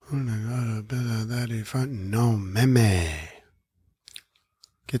No meme.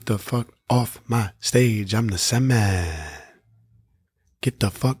 Get the fuck off my stage. I'm the semi. Get the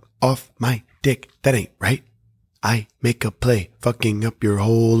fuck off my dick. That ain't right. I make a play, fucking up your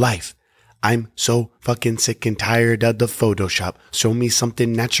whole life. I'm so fucking sick and tired of the Photoshop. Show me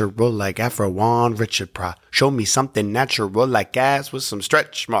something natural like Afro One Richard Pryor. Show me something natural like ass with some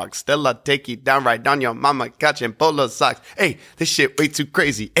stretch marks. Still I'll take you down right on your mama couch in polo socks. Hey, this shit way too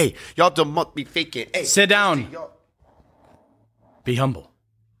crazy. Hey, y'all don't want me faking. Hey, sit down. Be humble.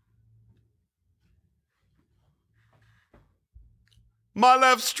 My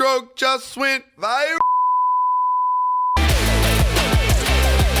left stroke just went viral.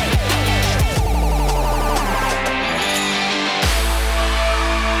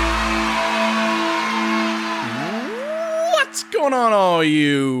 What's going on, all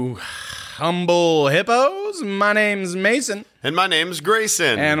you humble hippos? My name's Mason. And my name's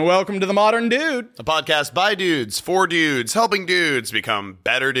Grayson. And welcome to The Modern Dude. A podcast by dudes, for dudes, helping dudes become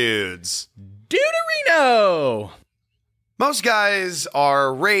better dudes. Duderino! Most guys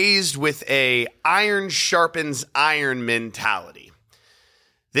are raised with a iron sharpens iron mentality.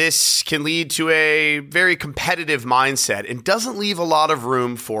 This can lead to a very competitive mindset and doesn't leave a lot of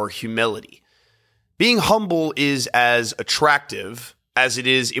room for humility. Being humble is as attractive as it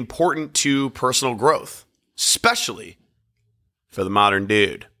is important to personal growth, especially for the modern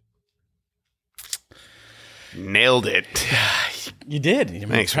dude. Nailed it. You did.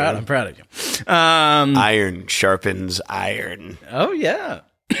 Thanks, man. man. I'm proud of you. Iron sharpens iron. Oh, yeah.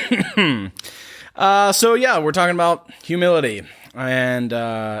 We're talking about humility and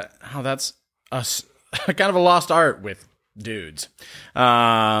how that's kind of a lost art with dudes.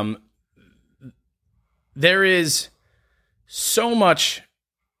 There is so much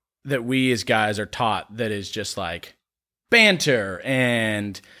that we as guys are taught that is just like banter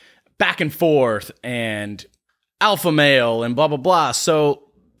and back and forth and alpha male and blah, blah, blah.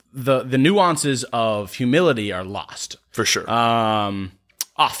 So the nuances of humility are lost. For sure. Often.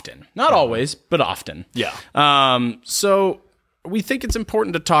 Not always, but often. Yeah. So we think it's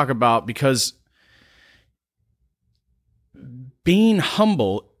important to talk about because being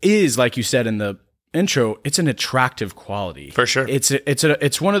humble is, like you said in the intro, it's an attractive quality. For sure.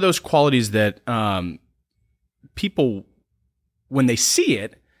 It's one of those qualities that people, when they see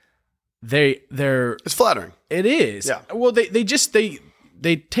it, it's flattering. It is. Yeah. Well, they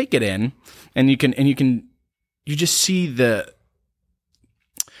take it in, and you just see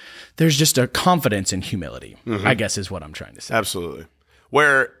there's just a confidence in humility, I guess is what I'm trying to say. Absolutely.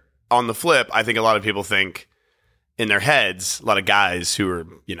 Where on the flip, I think a lot of people think in their heads, a lot of guys who are,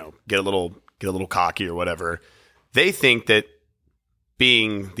 get a little cocky or whatever, they think that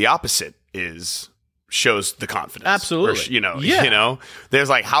being the opposite shows the confidence. Absolutely. Or, there's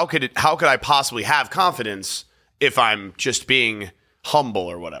like, how could I possibly have confidence if I'm just being humble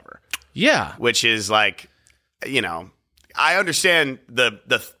or whatever? Yeah. Which is like, I understand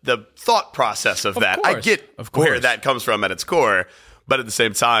the thought process of that. Course. I get where that comes from at its core, but at the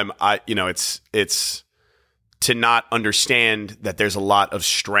same time, it's to not understand that there's a lot of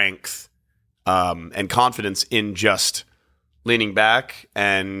strength and confidence in just leaning back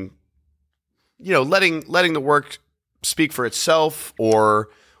and letting the work speak for itself, or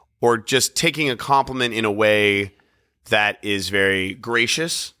just taking a compliment in a way that is very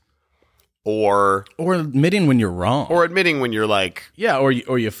gracious, or admitting when you're wrong, or admitting when you're like, or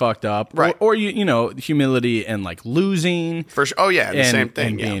you fucked up, right? Or humility and like losing for sure. Oh yeah, the same thing,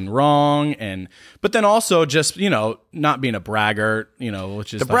 and being wrong, but then also just not being a braggart,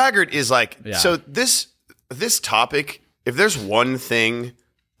 which is the braggart is like so this topic. If there's one thing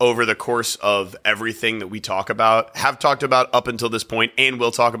over the course of everything that we have talked about up until this point, and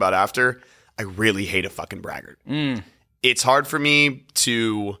will talk about after, I really hate a fucking braggart. It's hard for me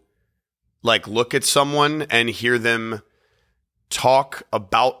to like look at someone and hear them talk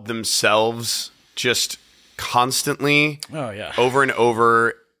about themselves just constantly. Oh yeah. Over and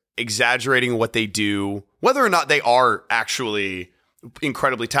over, exaggerating what they do, whether or not they are actually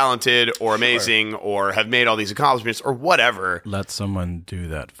incredibly talented or amazing or have made all these accomplishments or whatever. Let someone do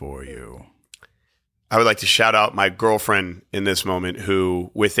that for you. I would like to shout out my girlfriend in this moment,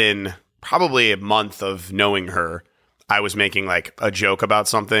 who within probably a month of knowing her, I was making like a joke about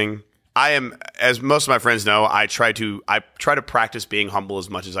something. I am, as most of my friends know, I try to practice being humble as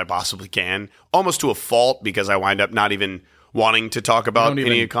much as I possibly can, almost to a fault, because I wind up not even wanting to talk about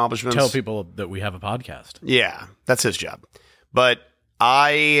any accomplishments. Tell people that we have a podcast. Yeah, that's his job. But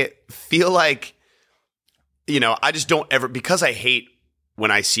I feel like, I just don't ever, because I hate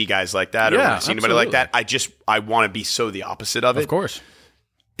when I see guys like that, or when I see anybody like that, I want to be so the opposite of it. Of course.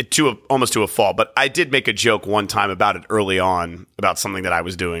 almost to a fault. But I did make a joke one time about it early on about something that I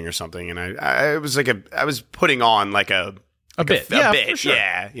was doing or something, and I was like I was putting on like a bit, for sure.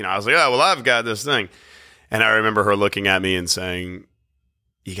 Yeah. I was like, oh well, I've got this thing, and I remember her looking at me and saying,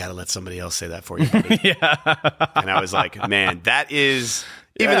 "You got to let somebody else say that for you." Yeah. And I was like, man, that is,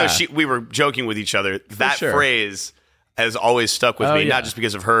 even though we were joking with each other, that phrase has always stuck with me, not just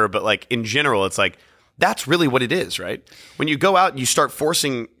because of her, but like in general, it's like, that's really what it is, right? When you go out and you start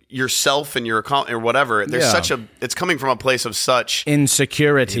forcing yourself and your account or whatever, there's it's coming from a place of such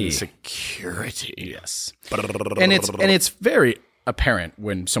insecurity. Yes. And it's very apparent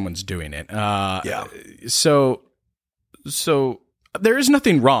when someone's doing it. So there is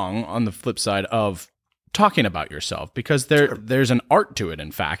nothing wrong on the flip side of talking about yourself, because there's an art to it.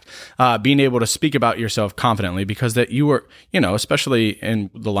 In fact, being able to speak about yourself confidently, because that you are, especially in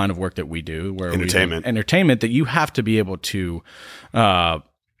the line of work that we do, where entertainment, that you have to be able to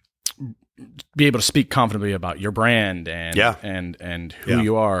speak confidently about your brand and who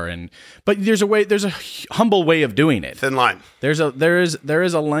you are. But there's a humble way of doing it. Thin line. There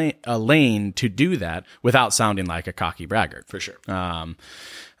is a lane to do that without sounding like a cocky braggart, for sure.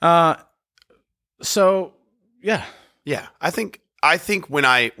 So yeah. I think when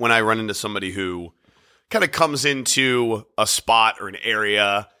I run into somebody who kind of comes into a spot or an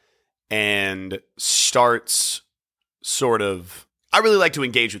area and starts sort of, I really like to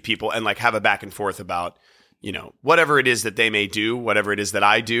engage with people and like have a back and forth about, whatever it is that they may do, whatever it is that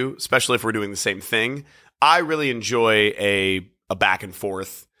I do, especially if we're doing the same thing. I really enjoy a back and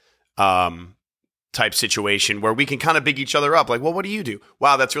forth type situation where we can kind of big each other up. Like, well, what do you do?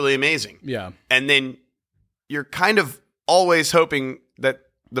 Wow, that's really amazing. Yeah. And then you're kind of always hoping that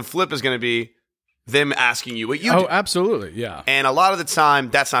the flip is going to be them asking you what you do. Oh, absolutely. Yeah. And a lot of the time,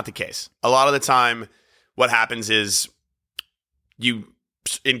 that's not the case. A lot of the time, what happens is you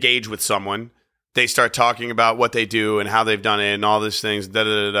engage with someone, they start talking about what they do and how they've done it and all these things,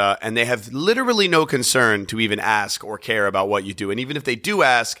 and they have literally no concern to even ask or care about what you do. And even if they do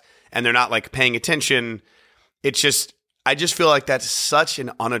ask, and they're not like paying attention, I just feel like that's such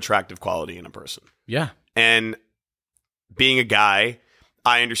an unattractive quality in a person. Yeah. And being a guy,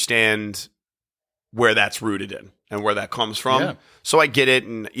 I understand where that's rooted in and where that comes from. Yeah. So I get it.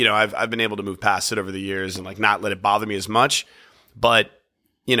 And, I've been able to move past it over the years and like not let it bother me as much. But,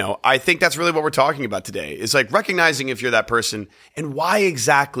 I think that's really what we're talking about today, is like recognizing if you're that person and why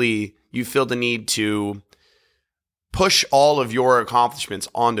exactly you feel the need to push all of your accomplishments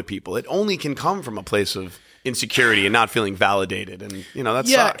onto people. It only can come from a place of insecurity and not feeling validated. And, that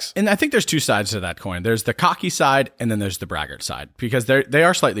sucks. And I think there's two sides to that coin. There's the cocky side and then there's the braggart side, because they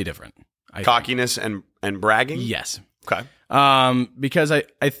are slightly different. Cockiness and bragging? Yes. Okay. Because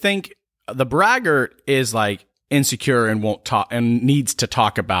I think the braggart is like insecure and won't talk and needs to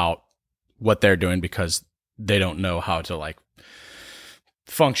talk about what they're doing because they don't know how to like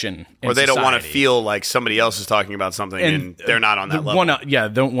function in or they society. Don't want to feel like somebody else is talking about something and they're not on that level.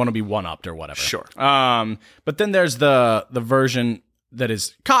 Don't want to be one-upped or whatever. Sure. But then there's the version that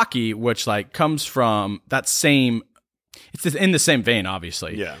is cocky, which like comes from that same, it's in the same vein,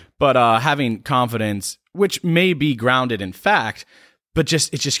 obviously. Yeah. But having confidence, which may be grounded in fact, but it's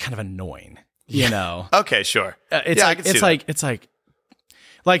just kind of annoying, Okay, sure. It's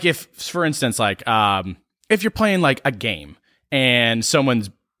like if, for instance, like if you're playing like a game and someone's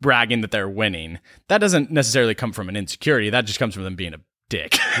bragging that they're winning, that doesn't necessarily come from an insecurity. That just comes from them being a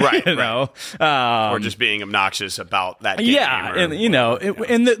dick, right? Or just being obnoxious about that game. Yeah,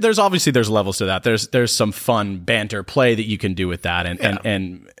 and there's obviously levels to that. There's some fun banter play that you can do with that,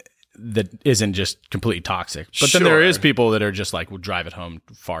 and that isn't just completely toxic. But then there is people that are just like will drive it home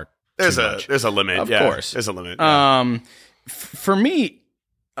far. There's a limit. Of course, there's a limit. Yeah. For me,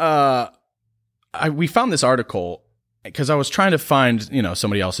 we found this article because I was trying to find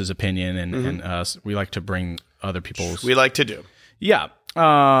somebody else's opinion, and we like to bring other people's. We like to do. Yeah.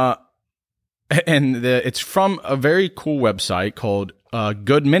 And it's from a very cool website called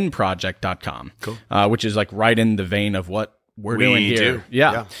goodmenproject.com, cool. Which is like right in the vein of what we're doing here. Do.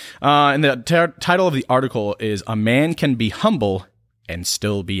 Yeah. And the title of the article is "A Man Can Be Humble and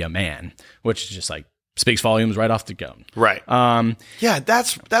Still Be a Man," which is just like speaks volumes right off the gun. Right. Yeah,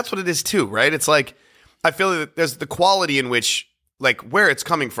 that's what it is too, right? It's like, I feel that there's the quality in which, like, where it's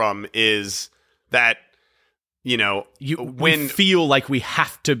coming from is that, we feel like we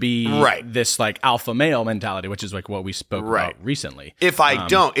have to be this like alpha male mentality, which is like what we spoke about recently. If I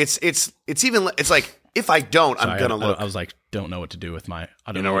don't, it's like, if I don't, sorry, I'm gonna look. I was like don't know what to do with my.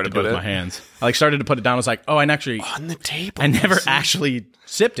 I don't know know where what to to do put with it? my hands. I like started to put it down. I was like, oh, on the table. I never actually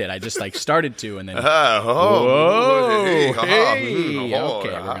sipped it. I just like started to, and then. Whoa, Hey, hey, okay,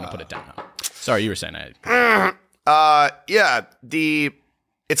 we're gonna put it down now. Sorry, you were saying that. Yeah,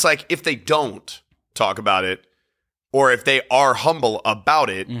 it's like if they don't talk about it, or if they are humble about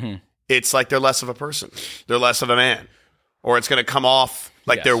it, it's like they're less of a person. They're less of a man. Or it's going to come off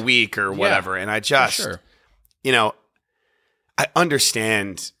like Yes. they're weak or whatever. And I just, Sure. I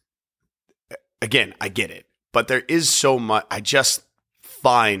understand. Again, I get it. But there is so much. I just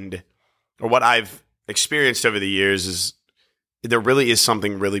find, or what I've experienced over the years is there really is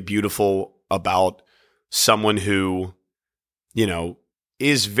something really beautiful about someone who,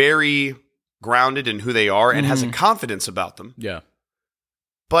 is very grounded in who they are and has a confidence about them, Yeah.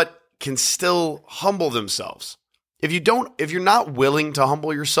 but can still humble themselves. If you're not willing to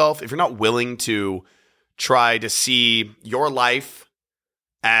humble yourself, if you're not willing to try to see your life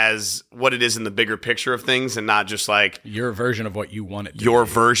as what it is in the bigger picture of things and not just like Your version of what you want it to your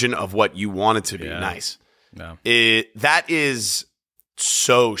be. version of what you want it to be, Yeah. nice. No. That is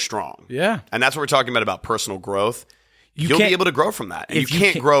so strong. Yeah. And that's what we're talking about personal growth. You'll can't- be able to grow from that. And you if you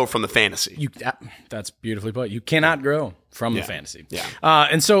can't can't- grow from the fantasy. That's beautifully put. You cannot grow from the fantasy. Yeah.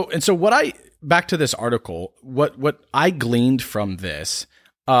 And so what back to this article, what I gleaned from this,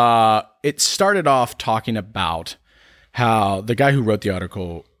 it started off talking about how the guy who wrote the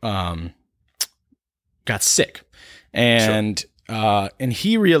article got sick, and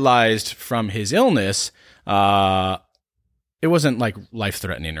he realized from his illness, it wasn't like life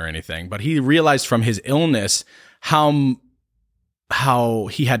threatening or anything, but he realized from his illness how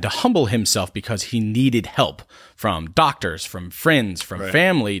he had to humble himself because he needed help from doctors, from friends, from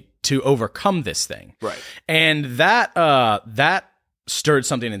family to overcome this thing. Right. And that stirred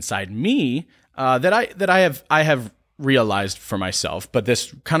something inside me that I have realized for myself. But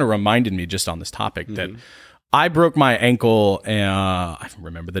this kind of reminded me just on this topic that I broke my ankle. I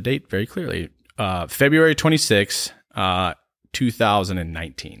remember the date very clearly. February 26,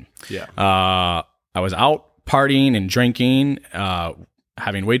 2019. Yeah. I was out partying and drinking,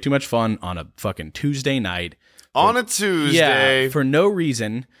 having way too much fun on a fucking Tuesday night. On a Tuesday. Yeah, for no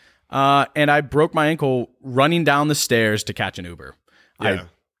reason. And I broke my ankle running down the stairs to catch an Uber. Yeah.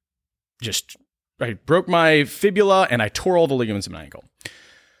 I broke my fibula and I tore all the ligaments in my ankle.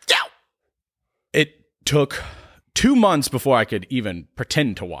 It took 2 months before I could even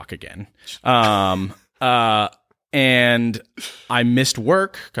pretend to walk again. And I missed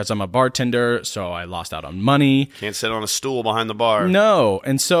work because I'm a bartender, so I lost out on money. Can't sit on a stool behind the bar. No,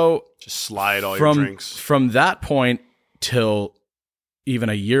 and so Just slide all your drinks. from that point till even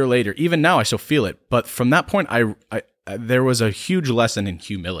a year later, even now I still feel it. But from that point, I there was a huge lesson in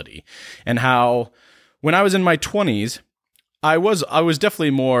humility, and how when I was in my 20s, I was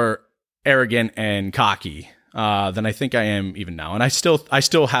definitely more arrogant and cocky than I think I am even now. And I still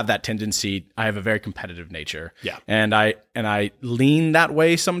have that tendency. I have a very competitive nature. Yeah. And I lean that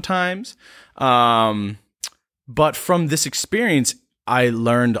way sometimes. But from this experience, I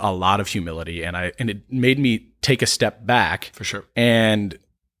learned a lot of humility, and it made me take a step back For sure. and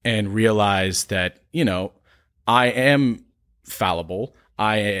realize that, I am fallible.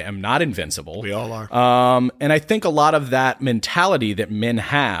 I am not invincible. We all are. And I think a lot of that mentality that men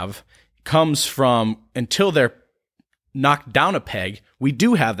have comes from, until they're knocked down a peg, we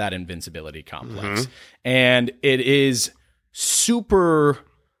do have that invincibility complex. And it is super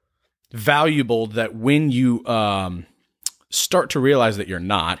valuable that when you start to realize that you're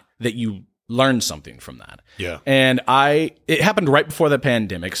not, that you learn something from that. Yeah. And it happened right before the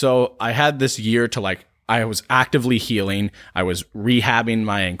pandemic. So I had this year to I was actively healing. I was rehabbing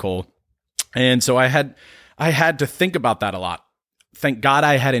my ankle. And so I had to think about that a lot. Thank God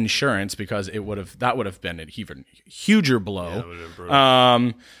I had insurance, because that would have been an even huger blow.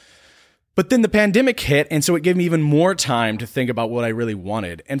 But then the pandemic hit, and so it gave me even more time to think about what I really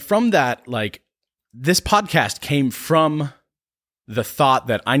wanted. And from that, this podcast came from the thought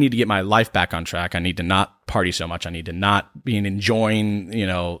that I need to get my life back on track. I need to not party so much. I need to not be enjoying,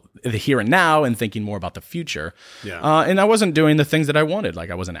 the here and now and thinking more about the future. Yeah. And I wasn't doing the things that I wanted.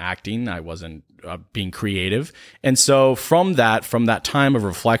 I wasn't acting. I wasn't being creative. And so from that time of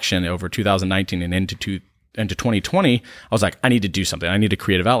reflection over 2019 and into 2020, I was like, I need to do something. I need a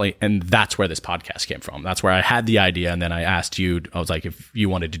creative outlet. And that's where this podcast came from. That's where I had the idea. And then I asked you, I was like, if you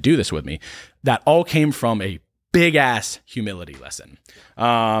wanted to do this with me. That all came from a big ass humility lesson.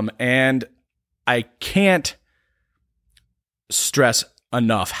 And I can't stress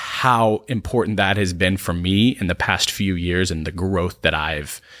enough how important that has been for me in the past few years, and the growth that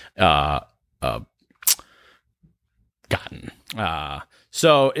I've gotten.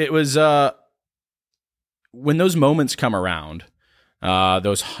 So it was when those moments come around,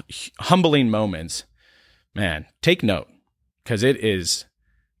 those humbling moments, man, take note, because it's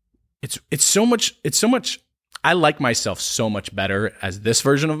so much. I like myself so much better as this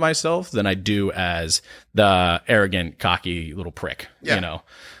version of myself than I do as the arrogant, cocky little prick. Yeah. You know,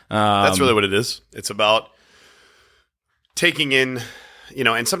 That's really what it is. It's about taking in,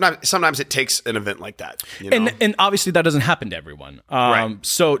 and sometimes it takes an event like that. And obviously that doesn't happen to everyone. Right.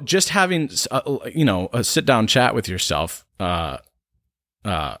 So just having, a sit down chat with yourself, and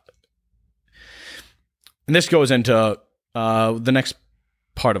this goes into the next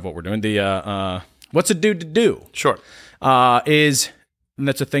part of what we're doing. The what's a dude to do? Sure. And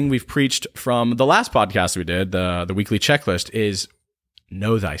that's a thing we've preached from the last podcast we did, the weekly checklist, is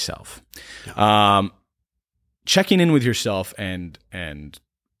know thyself. Yeah. Checking in with yourself and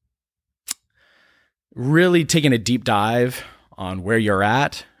really taking a deep dive on where you're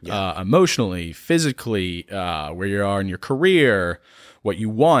at, emotionally, physically, where you are in your career, what you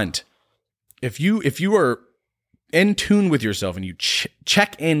want. If you are in tune with yourself and you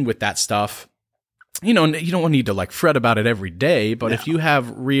check in with that stuff, you don't need to like fret about it every day, but if you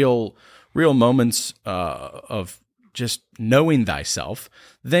have real moments of just knowing thyself,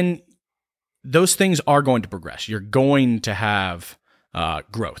 then those things are going to progress. You're going to have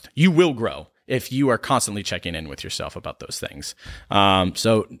growth. You will grow if you are constantly checking in with yourself about those things.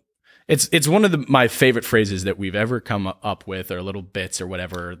 So it's one of my favorite phrases that we've ever come up with, or little bits or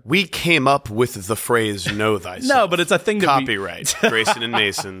whatever. We came up with the phrase "know thyself." No, but it's a thing that copyright Grayson and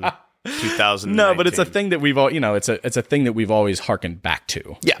Mason, 2019. No, but it's a thing that we've all, it's a thing that we've always hearkened back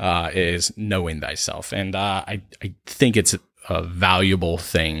to. Yeah, is knowing thyself, and I think it's a valuable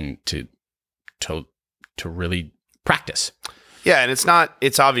thing to really practice. Yeah, and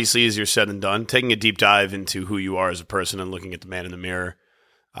it's obviously easier said than done. Taking a deep dive into who you are as a person and looking at the man in the mirror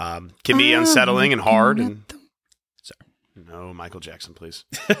can be unsettling and hard. Sorry. No, Michael Jackson, please.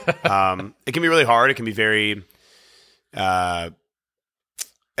 It can be really hard. It can be very, I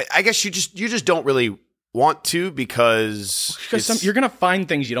guess you just don't really want to because you're going to find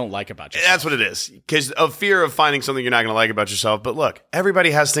things you don't like about yourself. That's what it is. Because of fear of finding something you're not going to like about yourself. But look,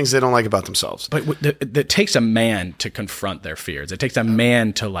 everybody has things they don't like about themselves. But it takes a man to confront their fears. It takes a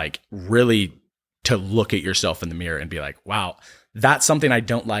man to like really to look at yourself in the mirror and be like, wow, that's something I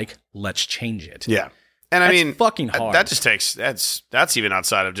don't like. Let's change it. Yeah. And that's I mean, fucking hard. That just takes, that's even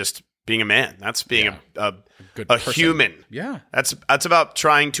outside of just being a man. That's being a good human. Yeah. That's about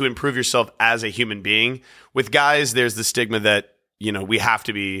trying to improve yourself as a human being. With guys, there's the stigma that, we have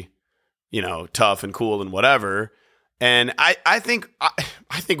to be, tough and cool and whatever. And I think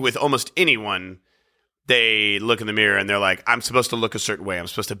with almost anyone, they look in the mirror and they're like, I'm supposed to look a certain way. I'm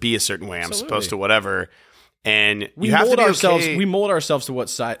supposed to be a certain way. I'm supposed to whatever. And we mold ourselves. We mold ourselves to what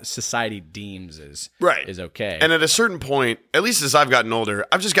society deems is okay. And at a certain point, at least as I've gotten older,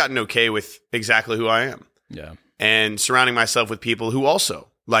 I've just gotten okay with exactly who I am. Yeah. And surrounding myself with people who also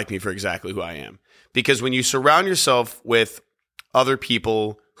like me for exactly who I am. Because when you surround yourself with other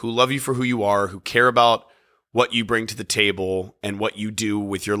people who love you for who you are, who care about what you bring to the table and what you do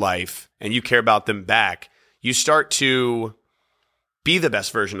with your life, and you care about them back, you start to be the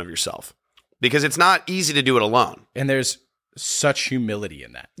best version of yourself. Because it's not easy to do it alone. And there's such humility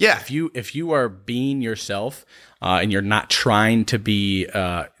in that. Yeah. If you are being yourself and you're not trying to be,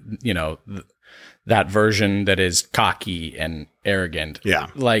 that version that is cocky and arrogant. Yeah.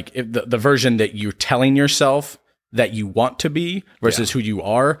 Like the version that you're telling yourself that you want to be versus who you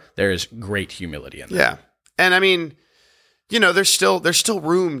are, there is great humility in that. Yeah. And I mean, there's still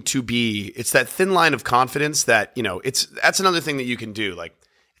room to be. It's that thin line of confidence that, that's another thing that you can do. Like,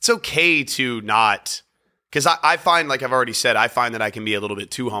 it's okay to not, because I find, like I've already said, I find that I can be a little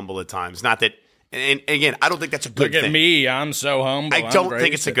bit too humble at times. Not that, and again, I don't think that's a good thing. Look at me, I'm so humble. I don't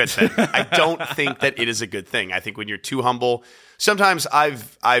think it's a good thing. I don't think that it is a good thing. I think when you're too humble, sometimes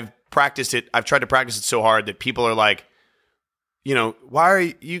I've practiced it. I've tried to practice it so hard that people are like, why are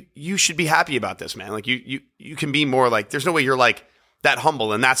you should be happy about this, man. Like you can be more like, there's no way you're like that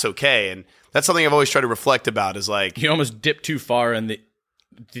humble and that's okay. And that's something I've always tried to reflect about is like, you almost dip too far in the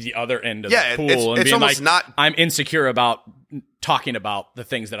other end of the pool it's being almost like, not. I'm insecure about talking about the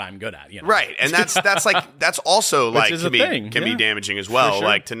things that I'm good at. Right, and that's like that's also like can be damaging as well. Sure.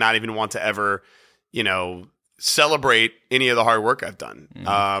 Like to not even want to ever, celebrate any of the hard work I've done,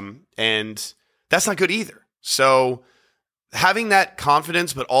 and that's not good either. So having that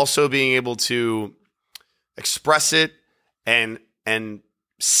confidence, but also being able to express it and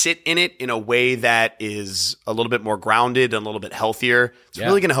sit in it in a way that is a little bit more grounded and a little bit healthier. It's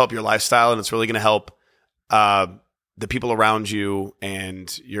really going to help your lifestyle, and it's really going to help the people around you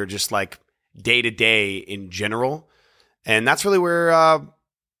and you're just like day to day in general. And that's really where,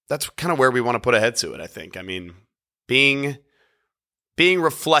 that's kind of where we want to put a head to it, I think. I mean, being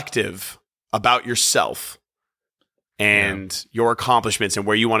reflective about yourself and your accomplishments and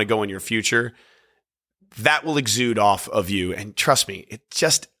where you want to go in your future, that will exude off of you. And trust me, it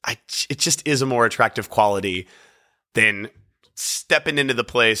just is a more attractive quality than stepping into the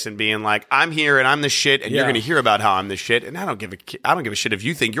place and being like, I'm here and I'm the shit, and you're going to hear about how I'm the shit, and I don't give a shit if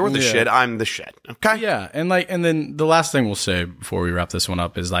you think you're the shit. I'm the shit. Okay. Yeah, and then the last thing we'll say before we wrap this one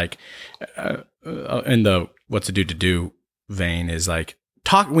up is like, in the what's a dude to do vein is like,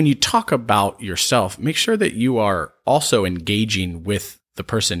 when you talk about yourself, make sure that you are also engaging with the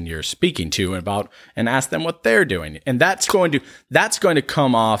person you're speaking to and ask them what they're doing, and that's going to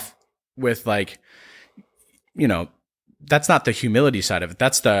come off with like, that's not the humility side of it.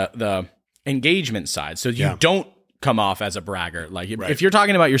 That's the engagement side. So you don't come off as a braggart. Like if you're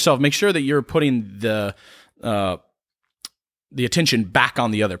talking about yourself, make sure that you're putting the attention back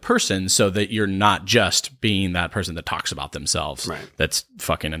on the other person, so that you're not just being that person that talks about themselves. Right. That's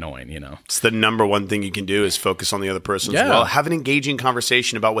fucking annoying. It's the number one thing you can do is focus on the other person as well. Have an engaging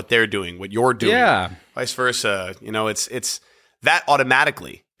conversation about what they're doing, what you're doing. Yeah. Vice versa. It's that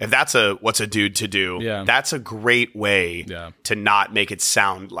automatically. If that's what's a dude to do, that's a great way to not make it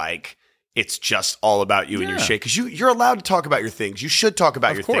sound like it's just all about you and your shit. Because you're allowed to talk about your things. You should talk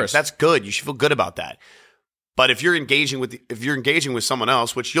about your things. That's good. You should feel good about that. But if you're engaging with someone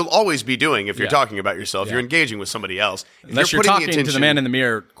else, which you'll always be doing if you're talking about yourself, you're engaging with somebody else. Unless you're talking to the man in the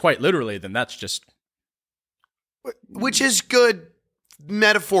mirror quite literally, then that's just... Which is good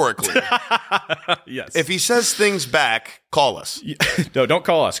metaphorically. Yes. If he says things back, call us. No, don't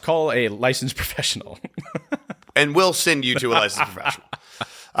call us. Call a licensed professional. And we'll send you to a licensed professional.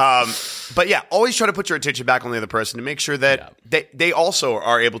 But yeah, always try to put your attention back on the other person to make sure that they also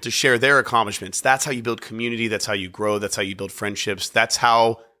are able to share their accomplishments. That's how you build community. That's how you grow. That's how you build friendships. That's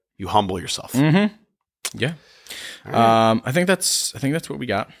how you humble yourself. Mm-hmm. Yeah. Right. I think that's what we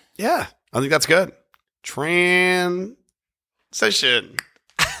got. Yeah, I think that's good. Transition.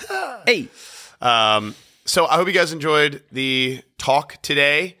 Hey. So I hope you guys enjoyed the talk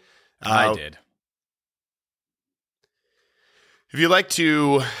today. I did. If you'd like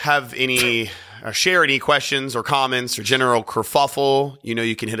to have share any questions or comments or general kerfuffle,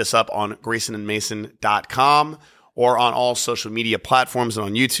 you can hit us up on GraysonandMason.com or on all social media platforms and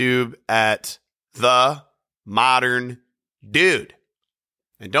on YouTube at The Modern Dude.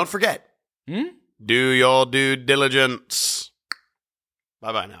 And don't forget, do your due diligence.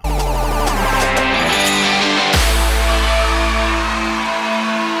 Bye-bye now.